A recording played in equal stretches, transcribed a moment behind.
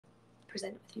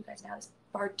present with you guys now, this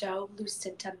Bardot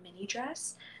Lucinta mini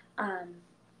dress.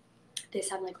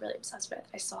 This I'm like really obsessed with.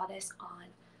 I saw this on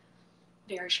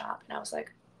Verishop and I was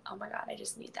like, oh my god, I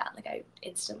just need that. Like I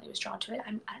instantly was drawn to it.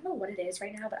 I don't know what it is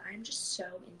right now, but I'm just so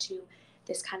into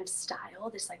this kind of style.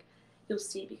 This like, you'll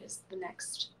see because the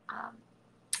next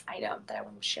item that I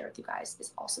want to share with you guys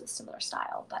is also a similar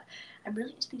style, but I'm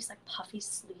really into these like puffy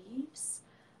sleeves.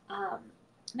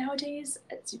 Nowadays,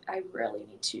 I really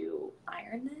need to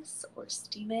iron this or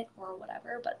steam it or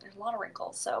whatever, but there's a lot of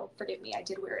wrinkles, so forgive me. I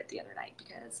did wear it the other night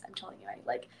because I'm telling you,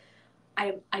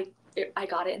 I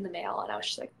got it in the mail and I was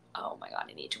just like, oh my god,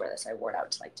 I need to wear this. I wore it out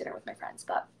to like dinner with my friends,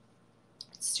 but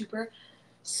it's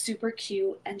super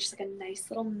cute and just like a nice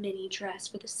little mini dress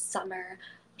for the summer.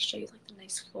 I'll show you like the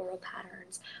nice floral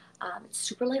patterns. It's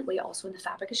super lightweight also, and the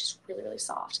fabric is just really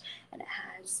soft, and it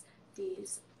has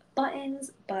these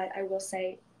buttons, but I will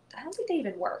say I don't think they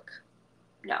even work.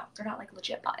 No, they're not like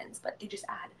legit buttons, but they just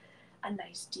add a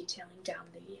nice detailing down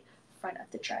the front of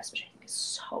the dress, which I think is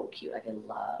so cute. Like I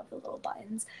love the little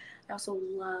buttons. I also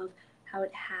love how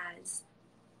it has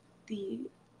the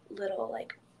little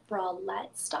like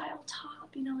bralette style top,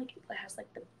 you know, like it has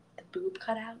like the boob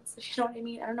cutouts, if you know what I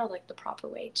mean. I don't know like the proper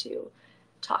way to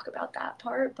talk about that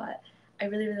part, but I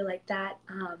really like that.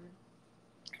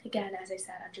 Again, as I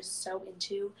said, I'm just so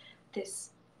into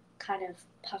this kind of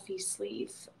puffy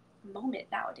sleeve moment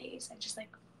nowadays. I just like,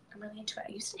 I'm really into it.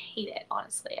 I used to hate it,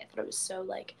 honestly. I thought it was so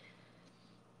like,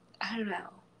 I don't know,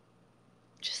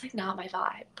 just like not my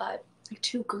vibe, but like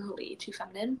too girly, too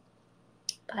feminine.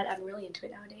 But I'm really into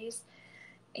it nowadays.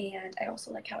 And I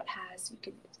also like how it has,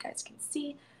 you guys can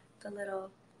see the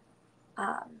little,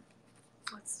 um,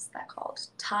 what's that called?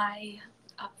 Tie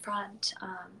up front,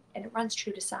 and it runs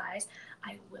true to size.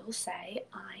 I will say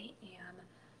I am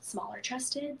smaller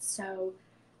chested, so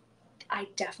I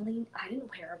didn't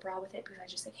wear a bra with it because I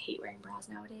just like hate wearing bras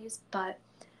nowadays, but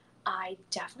I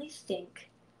definitely think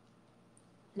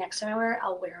next time I wear it,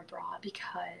 I'll wear a bra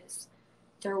because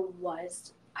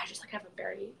I just like have a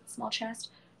very small chest.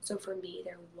 So for me,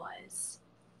 there was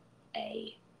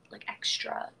a like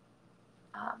extra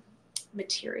um,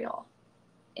 material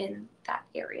in that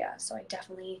area. So I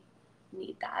definitely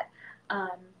need that. I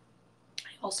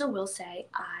also will say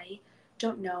I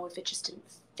don't know if it just didn't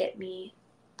fit me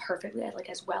perfectly, like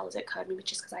as well as it could, maybe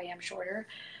just because I am shorter.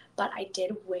 But I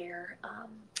did wear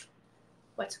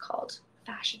what's it called,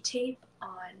 fashion tape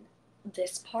on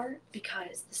this part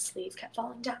because the sleeve kept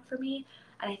falling down for me,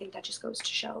 and I think that just goes to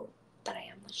show that I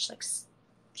am just like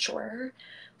shorter.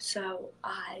 So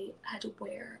I had to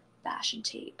wear fashion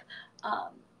tape,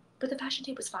 but the fashion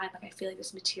tape was fine. Like I feel like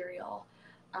this material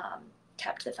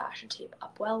kept the fashion tape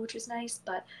up well, which was nice.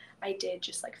 But I did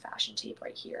just like fashion tape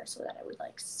right here so that it would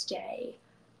like stay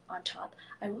on top.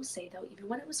 I will say though, even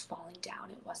when it was falling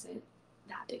down, it wasn't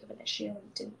that big of an issue.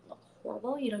 It didn't look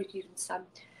horrible. You know, you can some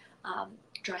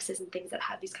dresses and things that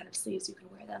have these kind of sleeves, you can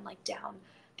wear them like down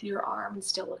through your arm and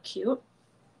still look cute.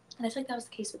 And I feel like that was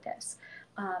the case with this.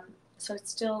 So it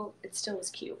still was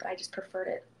cute, but I just preferred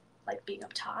it like being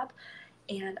up top.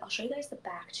 And I'll show you guys the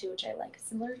back too, which I like.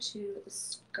 Similar to the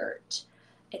skirt,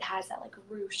 it has that like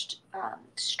ruched,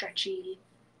 stretchy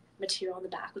material in the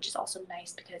back, which is also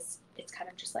nice because it's kind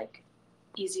of just like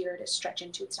easier to stretch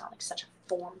into. It's not like such a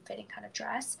form-fitting kind of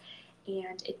dress,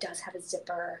 and it does have a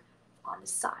zipper on the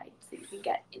side so you can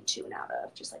get into and out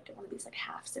of, just like one of these like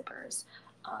half zippers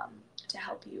to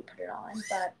help you put it on.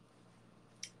 But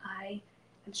I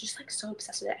am just like so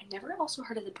obsessed with it. I never also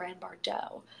heard of the brand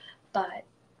Bardot, but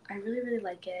I really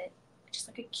like it. It's just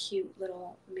like a cute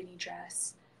little mini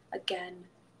dress. Again,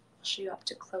 I'll show you up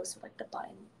to close with like the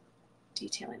button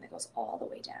detailing that goes all the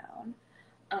way down.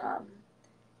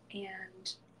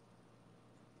 And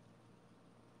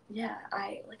yeah,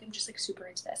 I'm just like super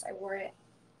into this. I wore it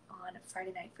on a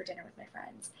Friday night for dinner with my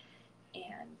friends,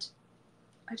 and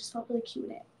I just felt really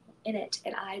cute in it.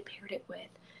 And I paired it with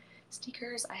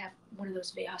sneakers. I have one of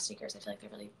those Veja sneakers. I feel like they're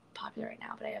really popular right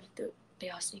now, but I have the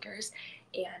Veja sneakers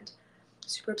and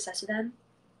super obsessed with them.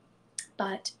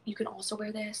 But you can also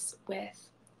wear this with,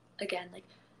 again, like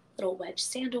little wedge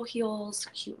sandal heels,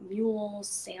 cute mules,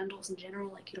 sandals in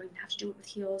general. Like you don't even have to do it with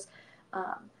heels.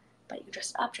 But you can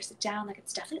dress it up, dress it down. Like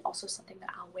it's definitely also something that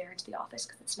I'll wear into the office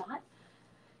because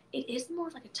it is more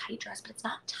of like a tight dress, but it's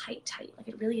not tight. Like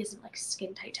it really isn't like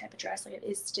skin tight type of dress. Like it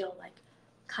is still like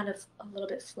kind of a little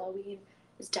bit flowy.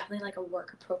 It's definitely like a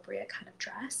work appropriate kind of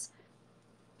dress.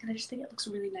 And I just think it looks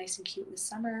really nice and cute in the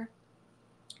summer.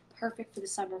 Perfect for the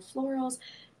summer florals,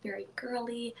 very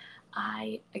girly.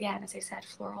 Again, as I said,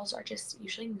 florals are just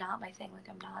usually not my thing. Like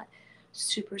I'm not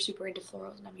super into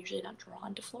florals, and I'm usually not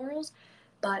drawn to florals.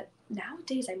 But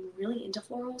nowadays I'm really into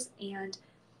florals, and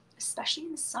especially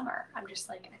in the summer, I'm just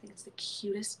like, I think it's the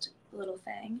cutest little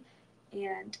thing.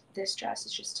 And this dress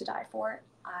is just to die for.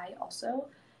 I also,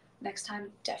 next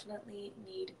time, definitely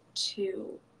need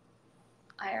to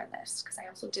iron this because I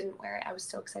also didn't wear it. I was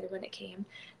so excited when it came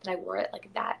that I wore it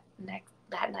like that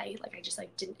night. Like I just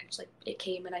like didn't, I just like it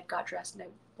came and I got dressed and I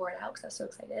wore it out because I was so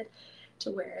excited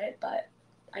to wear it, but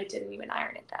I didn't even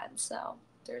iron it then. So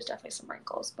there's definitely some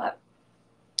wrinkles, but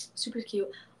super cute.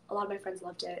 A lot of my friends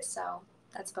loved it, so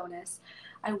that's a bonus.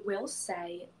 I will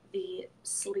say the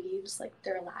sleeves, like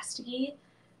they're elasticy,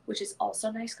 which is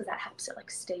also nice because that helps it like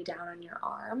stay down on your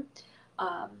arm.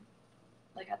 Um,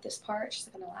 like at this part, it's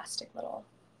just like an elastic little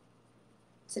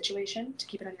situation to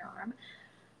keep it on your arm.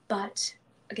 But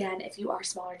again, if you are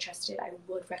smaller chested, I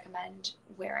would recommend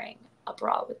wearing a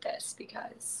bra with this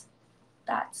because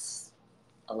that's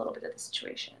a little bit of the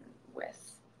situation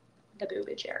with the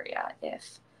boobage area.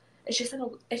 If it's just like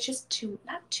it's just too,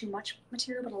 not too much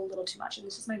material, but a little too much. And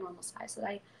this is my normal size that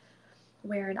I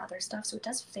wear in other stuff, so it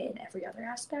does fit in every other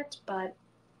aspect, but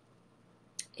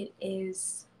it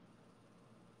is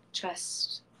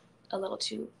just a little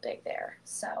too big there.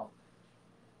 So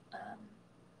um,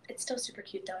 it's still super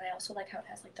cute though, and I also like how it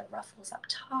has like the ruffles up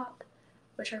top,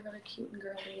 which are really cute and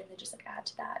girly, and they just like add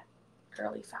to that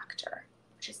girly factor,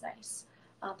 which is nice.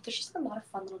 But there's just like a lot of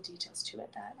fun little details to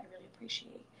it that I really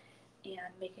appreciate and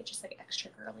make it just like extra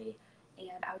girly.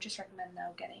 And I would just recommend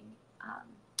though getting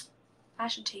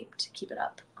fashion tape to keep it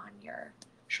up on your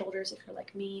shoulders if you're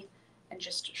like me and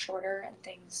just shorter and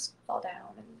things fall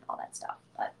down and all that stuff.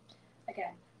 But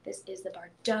again, this is the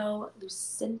Bardot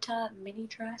Lucinta mini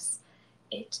dress.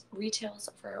 It retails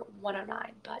for $109,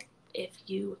 but if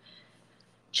you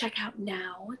check out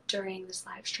now during this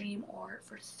live stream or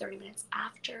for 30 minutes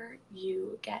after,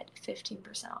 you get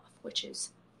 15% off, which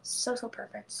is so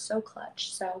perfect, so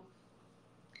clutch. So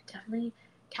definitely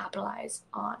capitalize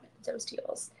on those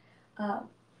deals.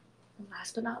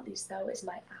 Last but not least though is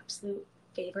my absolute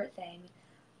favorite thing.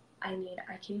 I mean,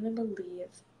 I can't even believe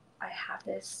I have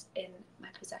this in my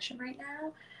possession right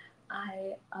now.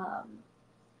 I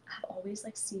have always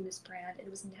like seen this brand, and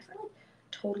it was never like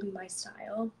totally my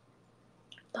style.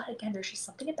 But again, there's just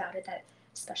something about it that,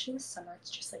 especially in the summer, it's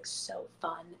just like so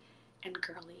fun and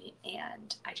girly,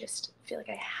 and I just feel like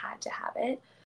I had to have it.